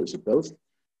external? Is it both?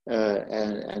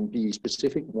 And be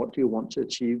specific. What do you want to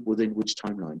achieve within which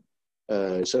timeline?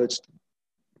 So it's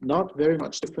not very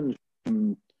much different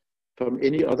from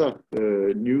any other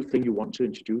new thing you want to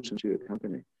introduce into your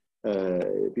company,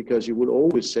 because you will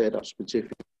always set up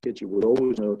specific, you will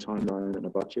always know a timeline and a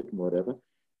budget and whatever.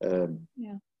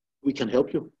 We can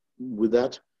help you with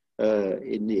that.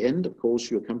 In the end, of course,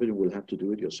 your company will have to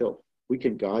do it yourself. We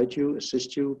can guide you,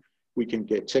 assist you. We can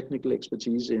get technical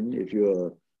expertise in. If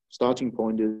your starting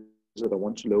point is that I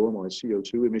want to lower my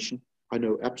CO2 emission, I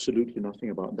know absolutely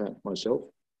nothing about that myself.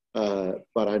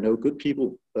 But I know good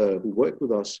people who work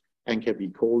with us and can be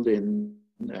called in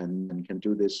and can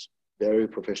do this very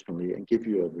professionally and give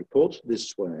you a report. This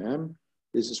is where I am.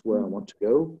 This is where I want to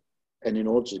go. And in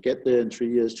order to get there in 3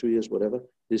 years, 2 years, whatever,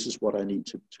 this is what I need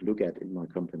to look at in my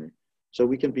company. So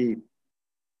we can be,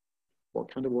 what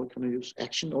kind of word can I use?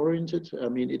 Action oriented. I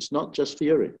mean, it's not just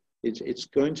theory. It's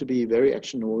going to be very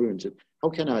action oriented. How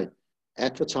can I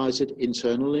advertise it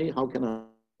internally? How can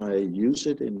I use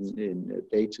it in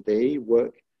day-to-day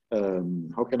work?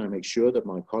 How can I make sure that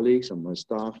my colleagues and my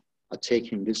staff are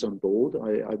taking this on board?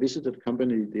 I visited a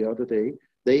company the other day.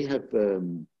 They have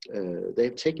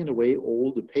taken away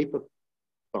all the paper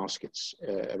baskets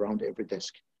around every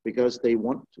desk because they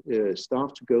want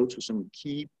staff to go to some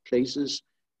key places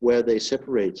where they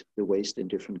separate the waste in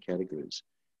different categories.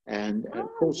 And of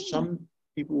course, some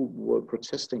people were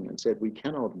protesting and said, we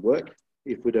cannot work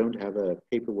if we don't have a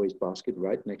paper waste basket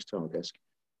right next to our desk.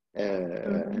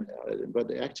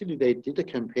 But actually they did a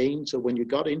campaign. So when you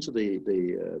got into the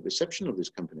reception of this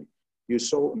company, you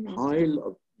saw a pile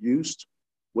of used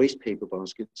waste paper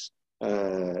baskets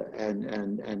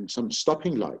and some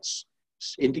stopping lights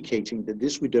indicating that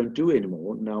this we don't do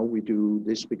anymore. Now we do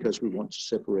this because we want to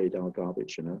separate our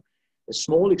garbage, you know. A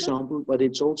small example, but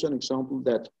it's also an example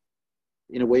that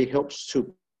in a way helps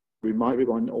to remind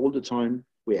everyone all the time,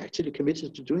 we're actually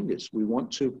committed to doing this. We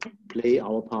want to play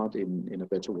our part in a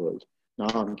better world. Now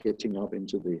I'm getting up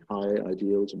into the high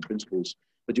ideals and principles,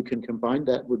 but you can combine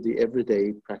that with the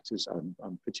everyday practice.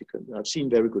 I've seen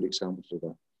very good examples of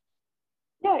that.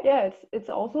 Yeah, it's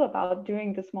also about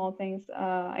doing the small things.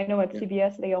 I know at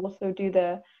CBS they also do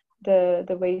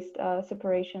the waste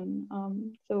separation.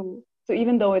 So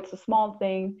even though it's a small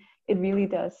thing, it really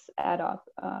does add up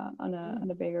on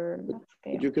a bigger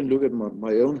scale. You can look at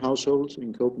my own household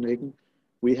in Copenhagen.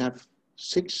 We have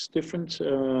 6 different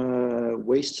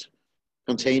waste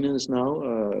containers now.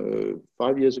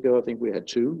 5 years ago, I think we had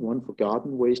 2, one for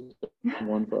garden waste and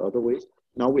one for other waste.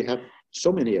 Now we have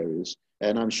so many areas.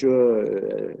 And I'm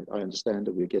sure, I understand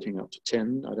that we're getting up to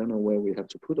 10. I don't know where we have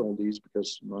to put all these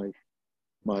because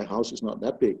my house is not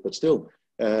that big, but still.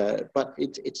 But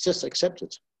it's just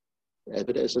accepted.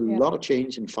 But there's a lot of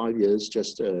change in 5 years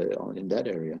just in that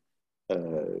area.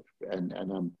 And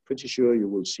I'm pretty sure you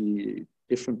will see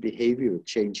different behavior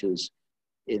changes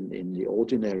in the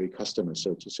ordinary customer,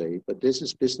 so to say. But this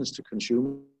is business to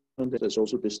consumer, and there's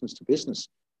also business to business.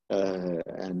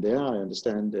 And there I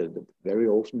understand that very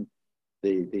often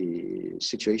the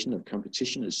situation of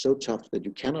competition is so tough that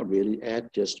you cannot really add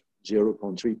just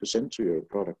 0.3% to your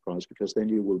product price, because then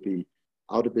you will be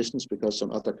out of business because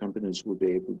some other companies will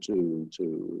be able to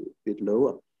bid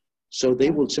lower. So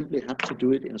they will simply have to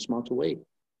do it in a smarter way.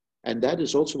 And that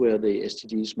is also where the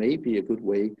SDGs may be a good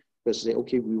way, because they say,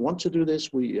 okay, we want to do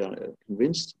this. We are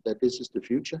convinced that this is the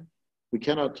future. We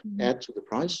cannot add to the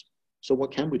price. So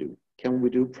what can we do? Can we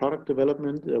do product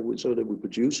development so that we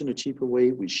produce in a cheaper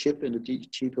way, we ship in a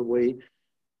cheaper way,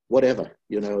 whatever,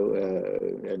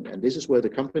 and this is where the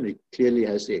company clearly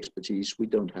has the expertise. We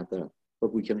don't have that,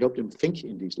 but we can help them think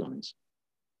in these lines.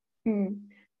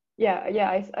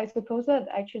 Yeah. I suppose that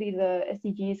actually the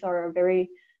SDGs are a very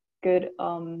good,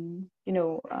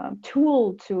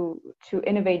 tool to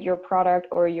innovate your product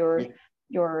or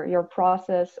your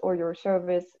process or your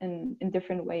service in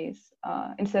different ways.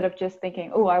 Instead of just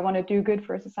thinking, oh, I want to do good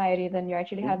for society, then you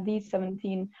actually have these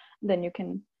 17. Then you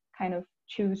can kind of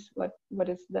choose what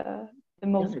is the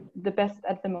best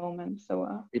at the moment.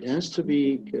 So it has to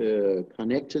be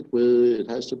connected with, it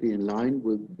has to be in line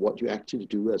with what you actually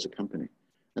do as a company.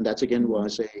 And that's again why I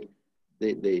say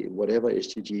the whatever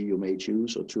SDG you may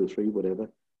choose, or 2 or 3, whatever,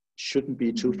 shouldn't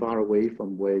be too far away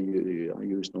from where you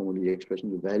use normally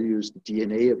expressing the values, the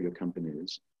DNA of your company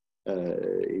is.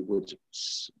 It would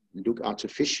look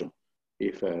artificial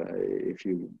if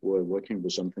you were working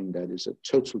with something that is a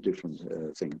total different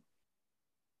thing.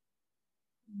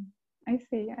 I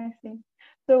see.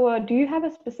 So do you have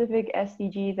a specific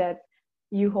SDG that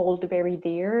you hold very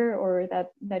dear, or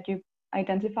that you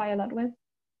identify a lot with?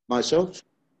 Myself?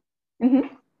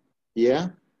 Yeah.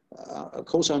 Of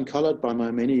course, I'm colored by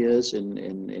my many years in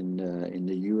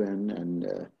the UN,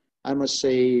 and I must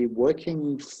say,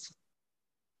 working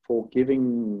for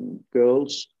giving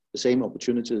girls the same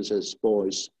opportunities as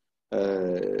boys,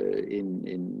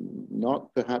 in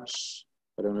not perhaps,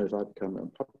 I don't know if I've become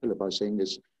unpopular by saying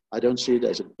this, I don't see it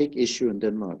as a big issue in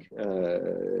Denmark.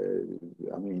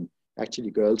 I mean,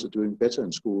 actually, girls are doing better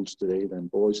in schools today than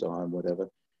boys are, and whatever.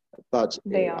 But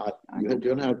you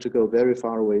don't have to go very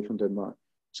far away from Denmark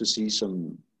to see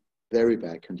some very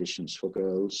bad conditions for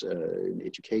girls in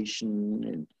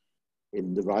education,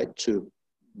 in the right to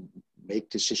make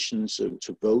decisions,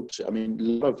 to vote. I mean, a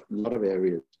lot of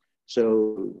areas.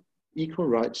 So equal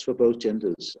rights for both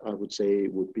genders, I would say,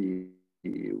 would be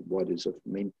what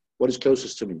is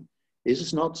closest to me. This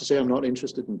is not to say I'm not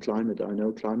interested in climate. I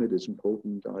know climate is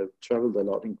important. I've traveled a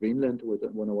lot in Greenland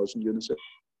when I was in UNICEF,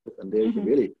 and there you can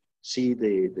really see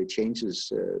the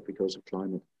changes because of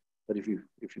climate. But if you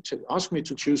ask me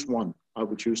to choose one, I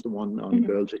would choose the one on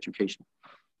girls' education,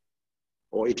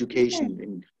 or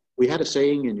education. We had a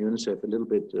saying in UNICEF, a little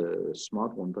bit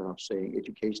smart one perhaps, saying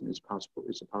education is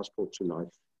a passport to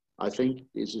life. I think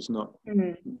this is not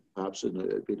perhaps a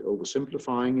bit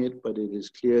oversimplifying it, but it is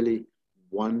clearly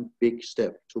one big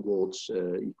step towards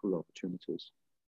equal opportunities.